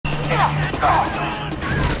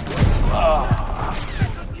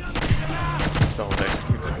Solid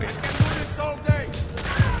execute with me.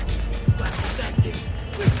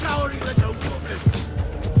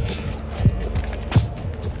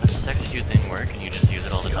 Does this execute thing work and you just use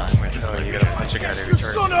it all the time? Or just No, you gotta punch a guy to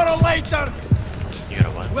return. Sooner or later! You gotta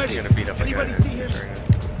what? You gotta beat up a guy Anybody to see him? return it.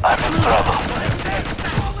 I'm in trouble.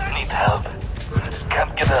 Need help.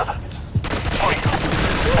 Can't get up. Please,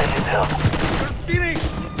 I need help. Finished!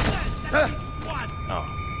 Oh.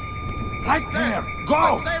 Right there!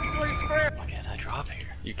 Go! Why can't I drop here?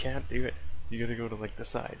 You can't do it. You gotta go to like the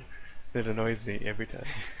side. It annoys me every time.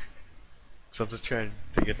 So I'll just try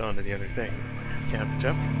to get onto the other thing. You can't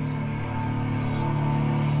jump.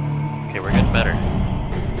 Okay, we're getting better.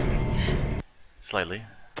 Slightly.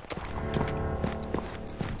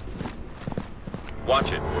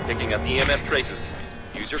 Watch it. We're picking up EMF traces.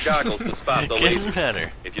 Use your goggles to spot the Getting lasers.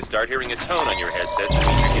 better. If you start hearing a tone on your headsets, it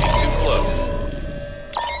means you're getting too close.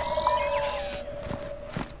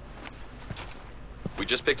 We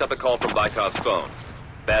just picked up a call from Bykov's phone.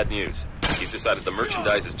 Bad news. He's decided the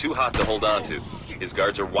merchandise is too hot to hold on to. His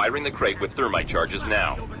guards are wiring the crate with thermite charges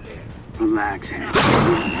now. Relax, Hank.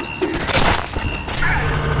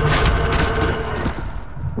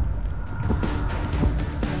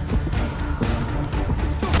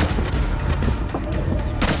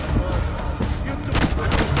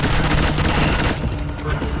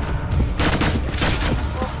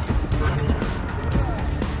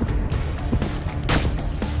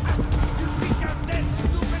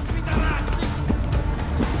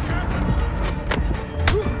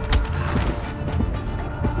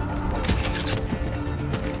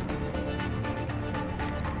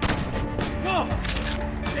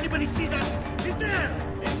 Anybody see that? He's there!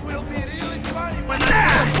 It will be really funny when I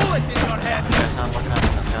put a bullet in your head! You guys not looking up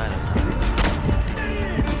in the sky.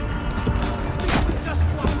 Just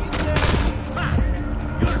walk in there! Ha!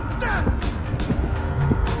 You're done!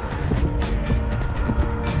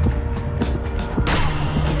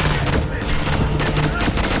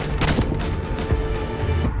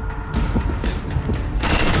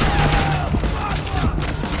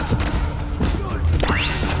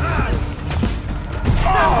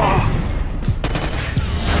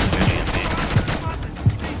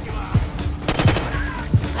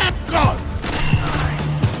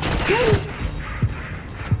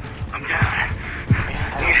 I'm down.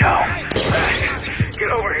 Need help. Get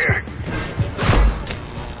over here.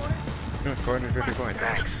 No, 450 points.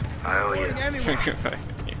 Thanks. I owe you. Goodbye.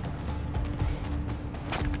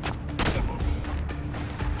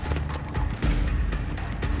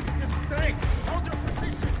 Just straight! Hold your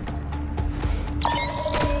position!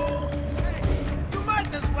 Hey, you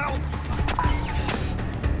might as well!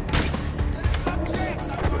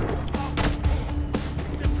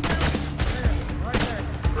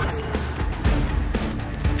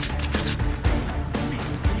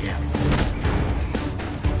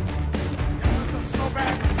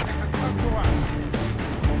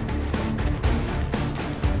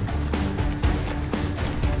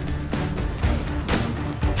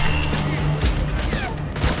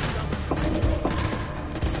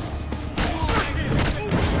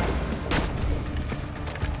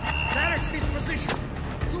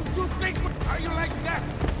 How you like that?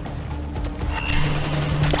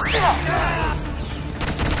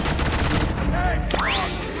 Hey!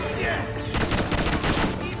 Yes!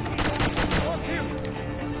 Hold him!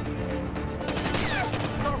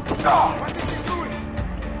 What is he doing?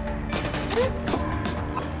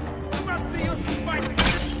 You must be used to fighting.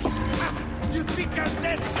 You think I'm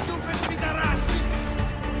that stupid, Pidarasi?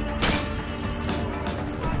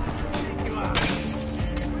 You are.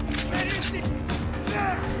 Where is it?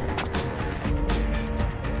 There!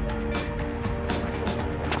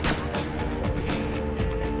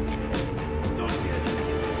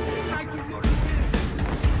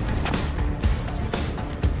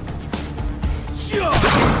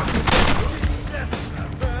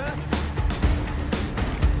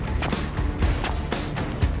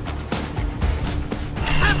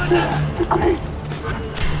 The crate.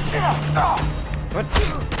 What?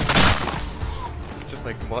 Just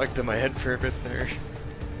like walked in my head for a bit there.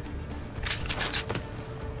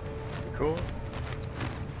 Cool.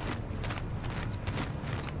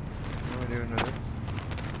 What am I doing with this?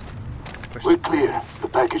 We're clear. The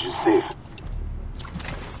package is safe.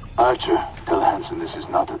 Archer, tell Hansen this is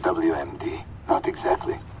not a WMD. Not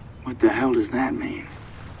exactly. What the hell does that mean?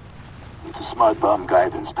 It's a smart bomb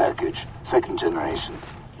guidance package. Second generation.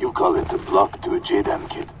 You call it a block to a JDAM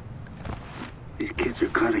kit. These kids are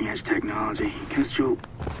cutting-edge technology. Castro,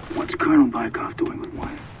 what's Colonel Bykov doing with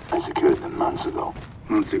one? I secured them months ago.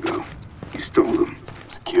 Months ago. You stole them.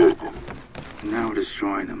 secured them. Now we're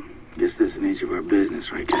destroying them. Guess that's the nature of our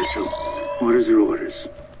business, right, Castro? Orders are orders.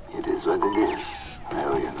 It is what it is. I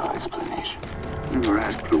owe you no explanation. Never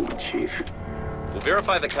asked for one, Chief. We'll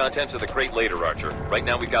verify the contents of the crate later, Archer. Right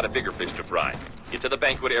now we've got a bigger fish to fry. Get to the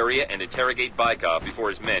banquet area and interrogate Bykov before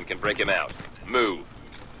his men can break him out. Move.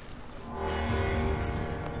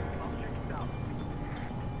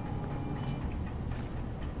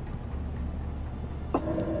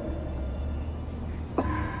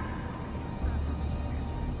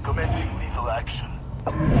 Commencing lethal action.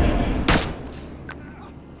 I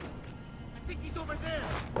think he's over there.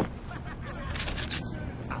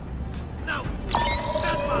 Now,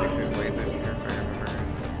 stand by. There's lasers here if I remember.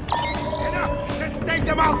 Enough. Let's take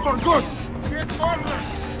them out for good. Get forward.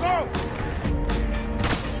 Go.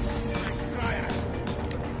 Nice try, Ash.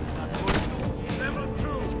 Level 2.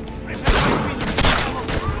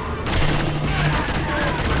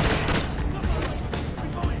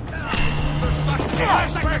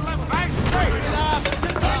 Second level. Bang straight. Get up.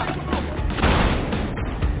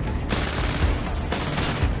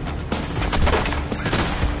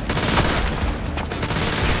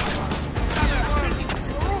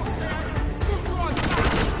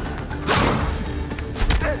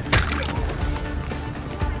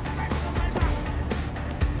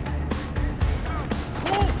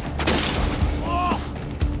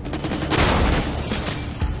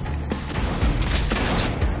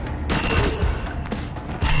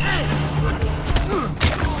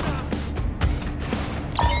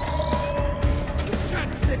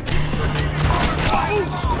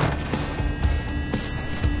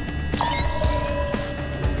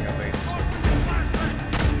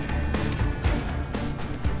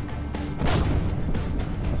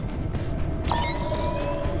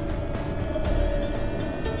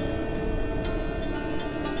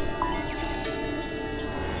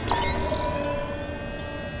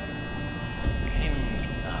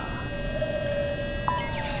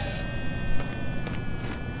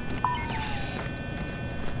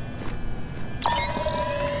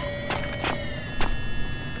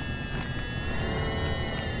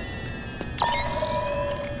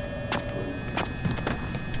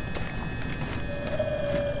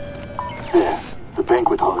 There. The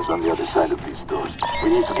banquet hall is on the other side of these doors.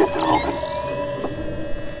 We need to get them open.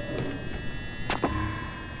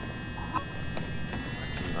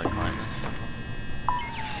 Can you like climb this stuff?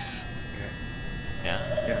 Okay. Yeah?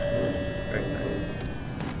 Yeah. Right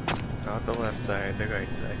side. Not the left side, the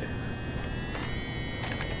right side.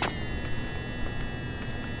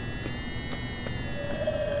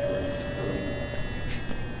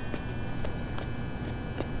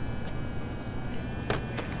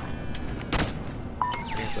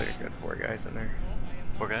 Seems like a good 4 guys in there.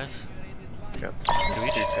 4 guys? Yep. What do we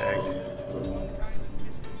do? Tagged.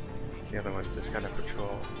 The other one's just kind of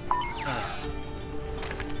patrol.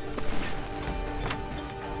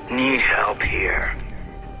 Need help here.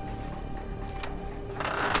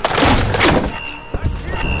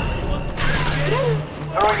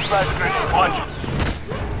 Throwing flash grenade. Watch.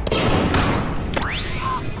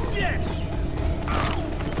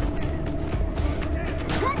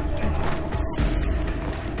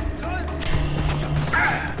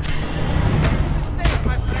 Stay,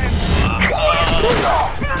 my friend.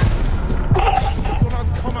 Do not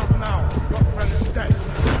come out now. Your friend is dead.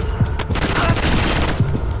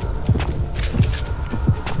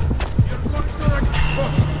 You're going to the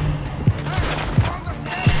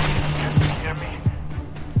Hear me?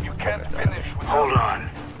 You can't finish without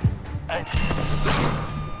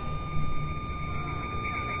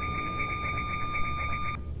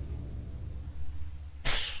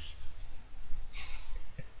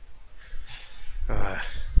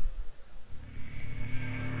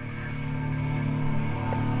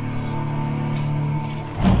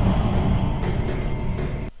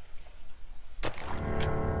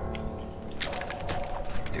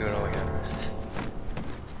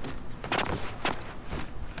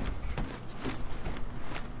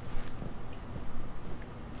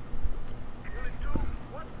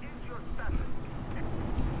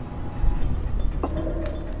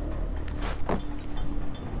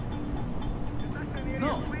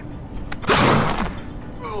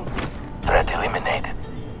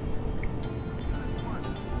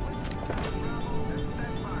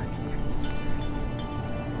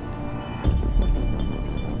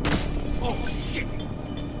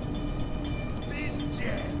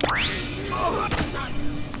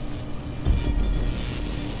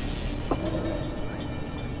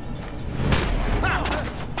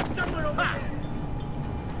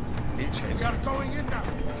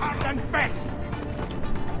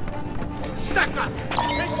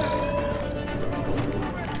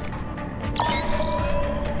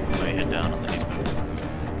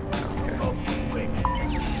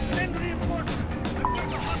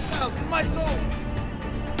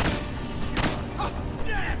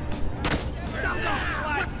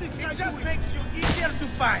makes you easier to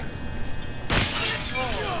find.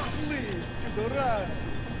 Oh, please, Doras.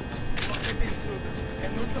 Look at these intruders and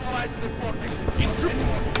neutralize the vortex.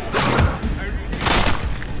 I really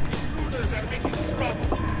intruders are making trouble.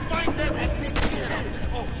 Find them and take care of them.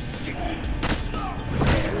 Oh, shit.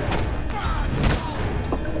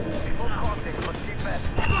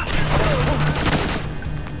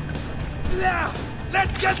 Yeah,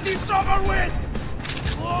 let's get this over with!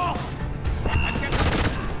 Oh, I can't...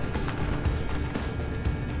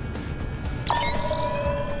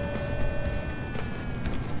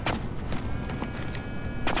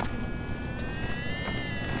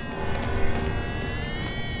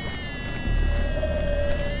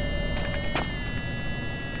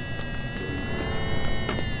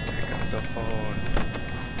 Pick up the phone.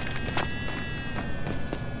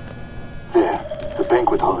 There. The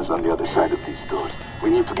banquet hall is on the other side of these doors. We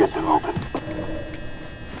need to get them open.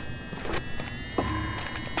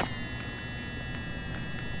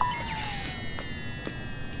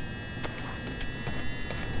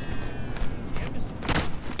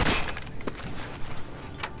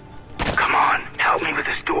 Come on, help me with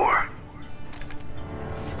this door.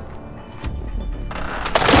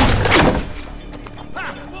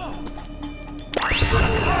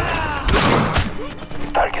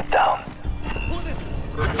 Target down.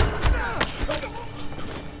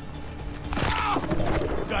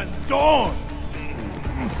 Gandon!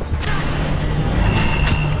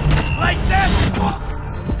 Like that!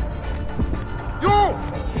 You!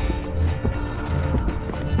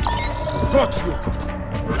 Got you!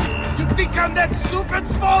 You think I'm that stupid,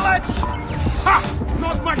 Smollett? Ha!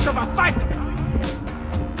 Not much of a fighter!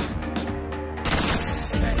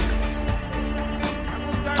 I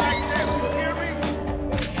will die like that, you hear me?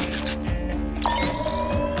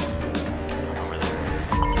 Over there.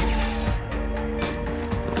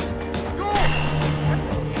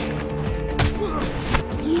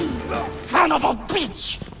 Son of a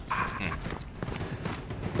bitch!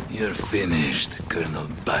 You're finished, Colonel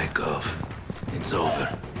Bykov. It's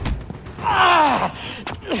over.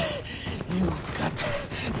 You've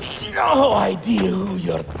got no idea who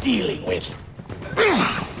you're dealing with.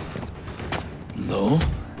 No?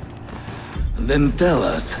 Then tell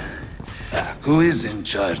us, who is in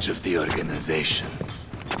charge of the organization?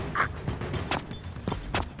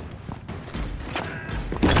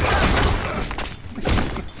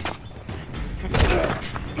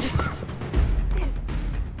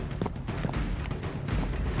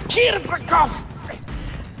 Kirzakov!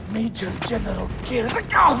 Major General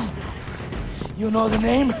Kirzakov! You know the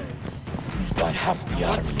name? He's got half the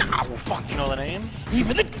army in his pocket. You know the name?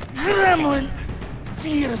 Even the Kremlin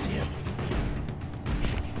fears him.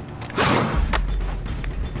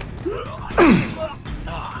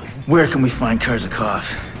 Where can we find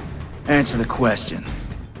Kurzakov? Answer the question.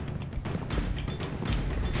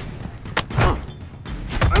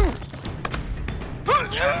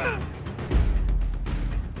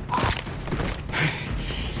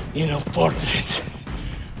 In a fortress,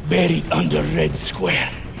 buried under Red Square.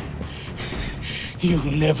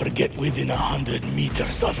 You'll never get within 100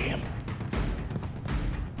 meters of him.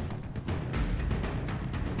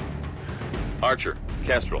 Archer,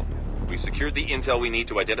 Kestrel, we've secured the intel we need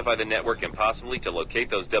to identify the network and possibly to locate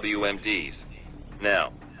those WMDs.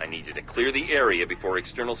 Now, I need you to clear the area before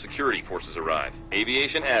external security forces arrive.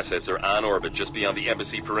 Aviation assets are on orbit just beyond the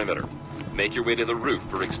embassy perimeter. Make your way to the roof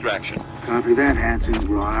for extraction. Copy that, Hanson.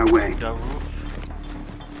 We're on our way. Got a roof?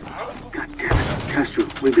 God damn it. Castro,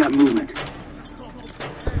 we've got movement.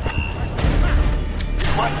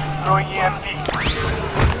 Throwing EMP.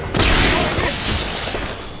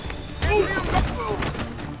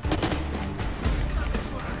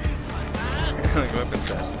 Like weapon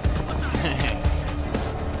stashes.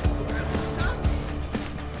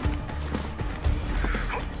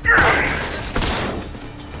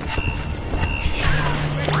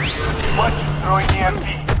 Throwing EMP.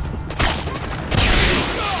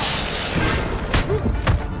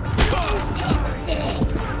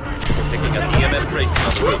 We're picking up EMF traces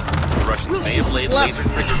on the roof. The Russians may have laid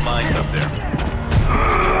laser-triggered mines up there.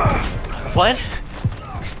 What?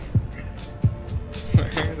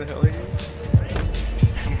 Where the hell are you?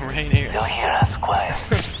 I'm right here. They'll hear us, quiet.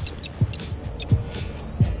 I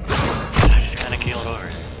just kinda keeled over.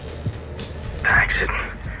 Thanks. It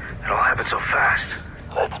all happened so fast.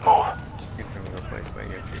 Let's move. Get from the place by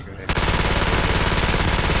your feet. Go ahead.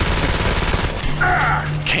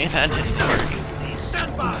 Okay, that didn't work.